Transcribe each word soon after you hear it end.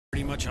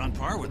pretty much on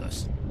par with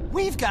us.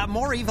 We've got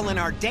more evil in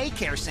our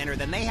daycare center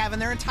than they have in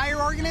their entire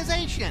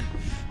organization.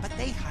 But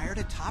they hired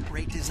a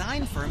top-rate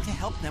design firm to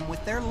help them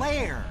with their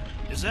lair.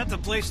 Is that the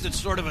place that's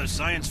sort of a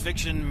science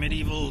fiction,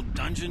 medieval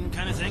dungeon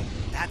kind of thing?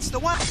 That's the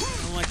one.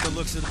 I don't like the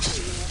looks of the...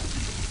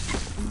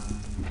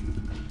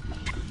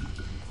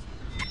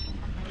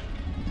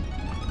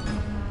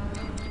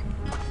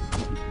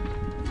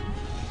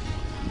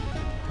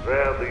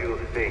 Where do you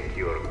think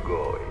you're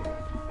going?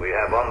 We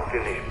have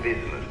unfinished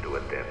business to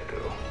attend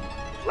to.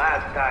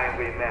 Last time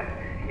we met,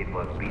 it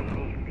was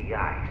beneath the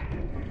ice.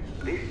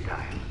 This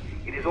time,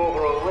 it is over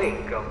a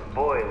lake of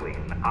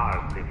boiling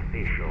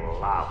artificial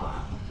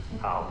lava.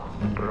 How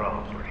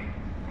appropriate.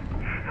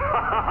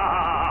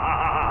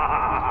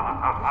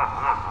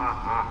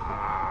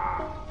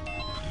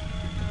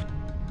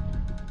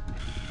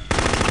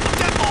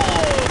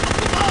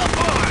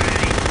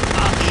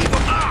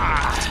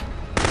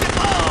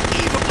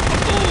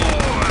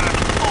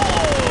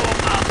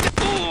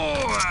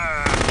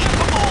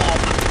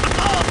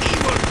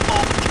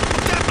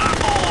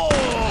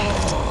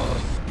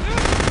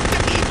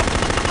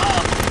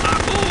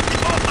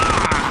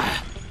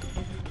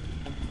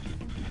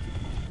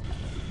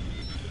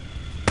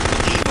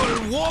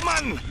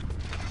 Woman!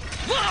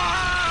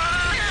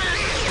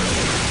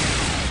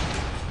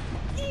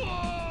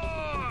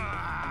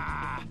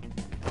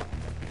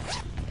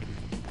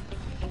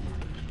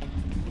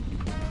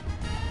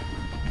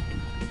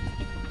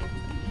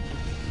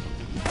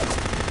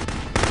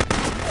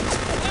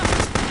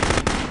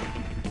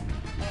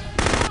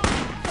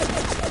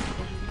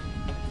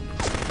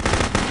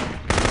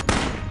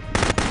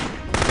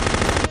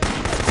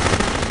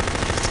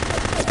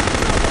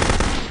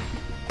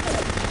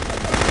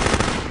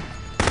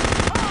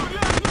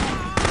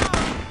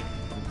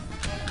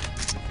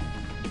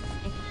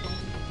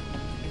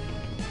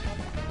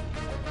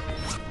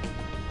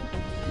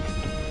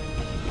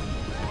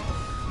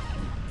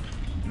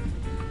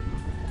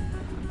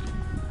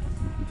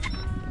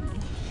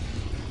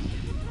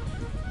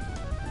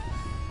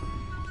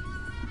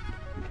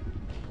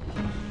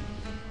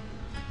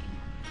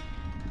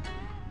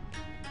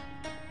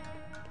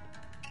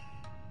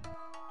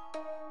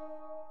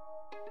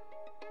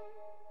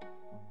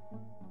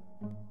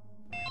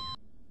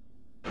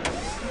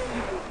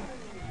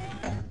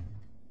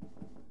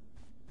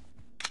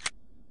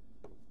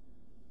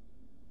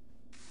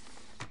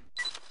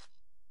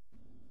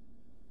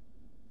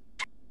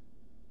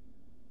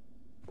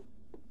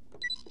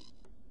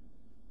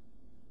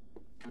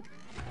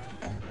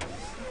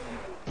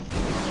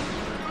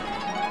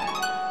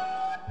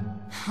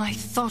 I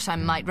thought I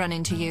might run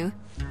into you.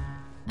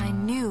 I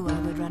knew I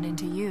would run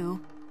into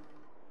you.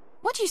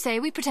 What do you say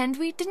we pretend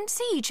we didn't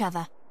see each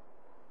other?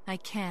 I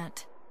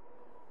can't.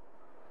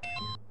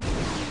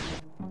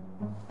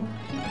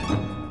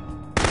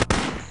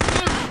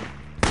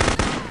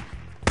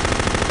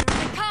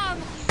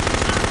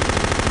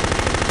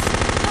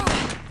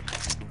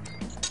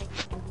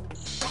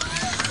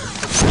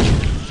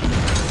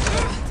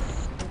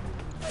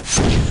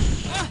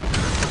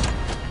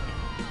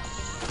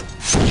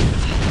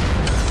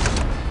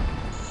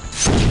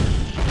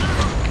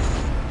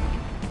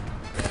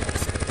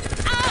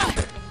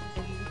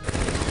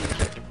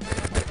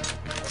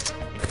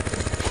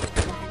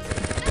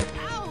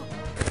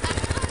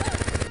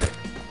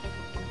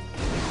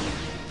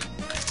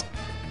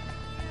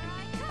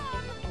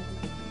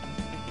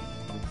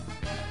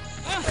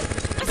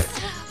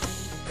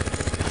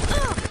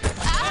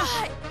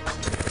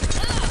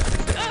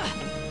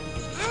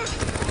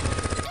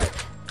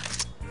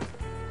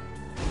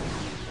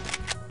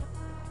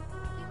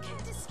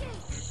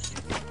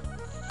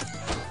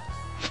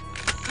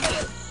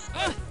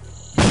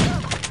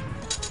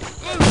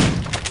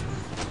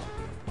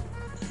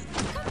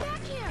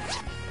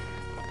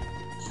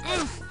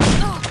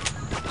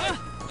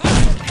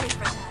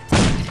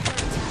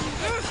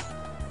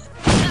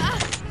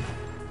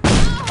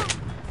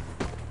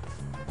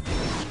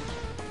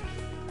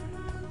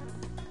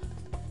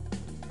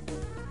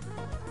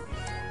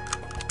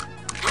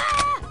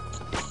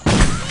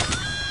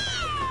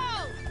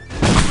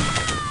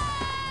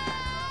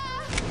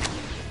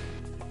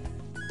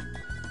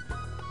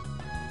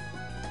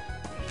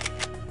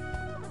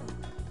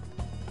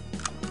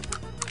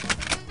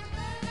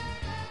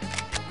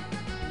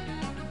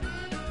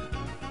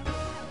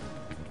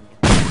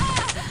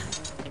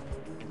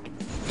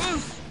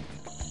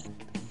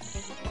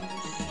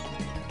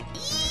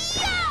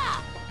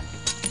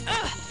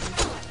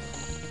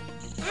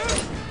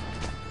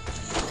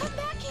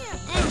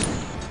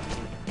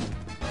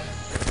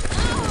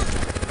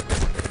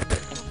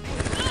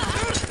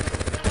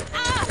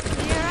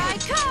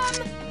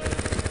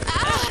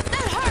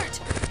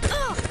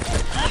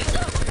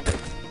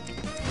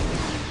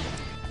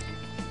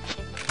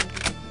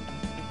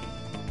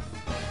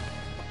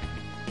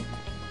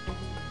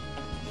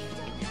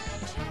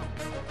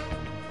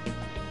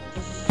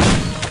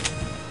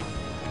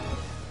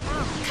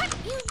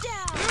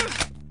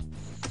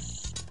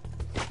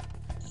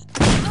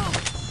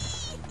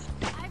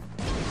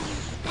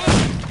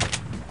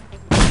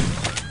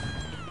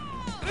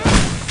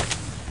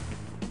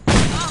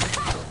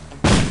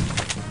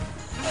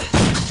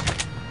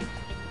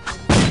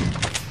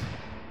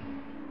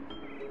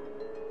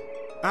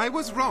 I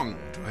was wrong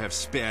to have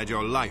spared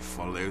your life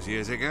all those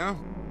years ago.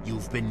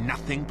 You've been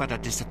nothing but a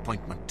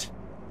disappointment.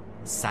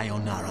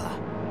 Sayonara.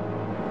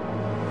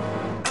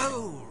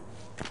 Oh!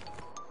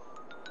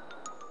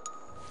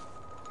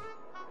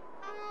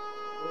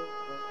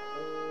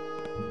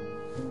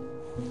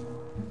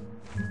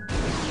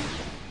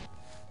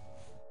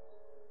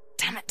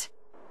 Damn it.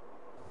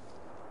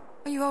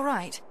 Are you all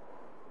right?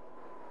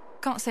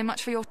 Can't say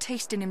much for your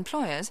taste in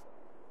employers.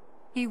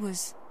 He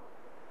was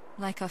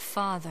like a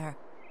father.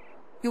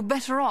 You're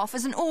better off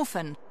as an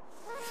orphan.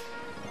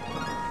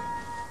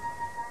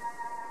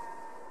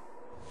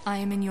 I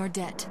am in your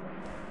debt.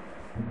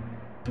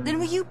 Then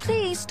will you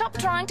please stop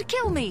trying to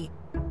kill me?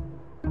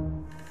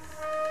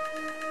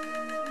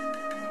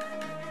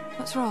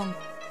 What's wrong?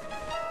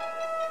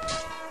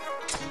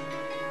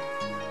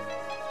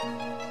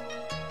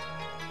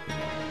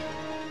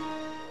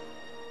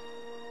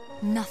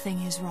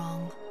 Nothing is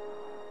wrong.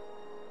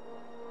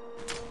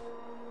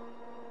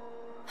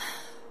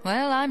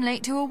 Well, I'm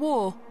late to a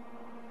war.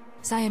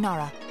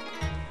 Sayonara.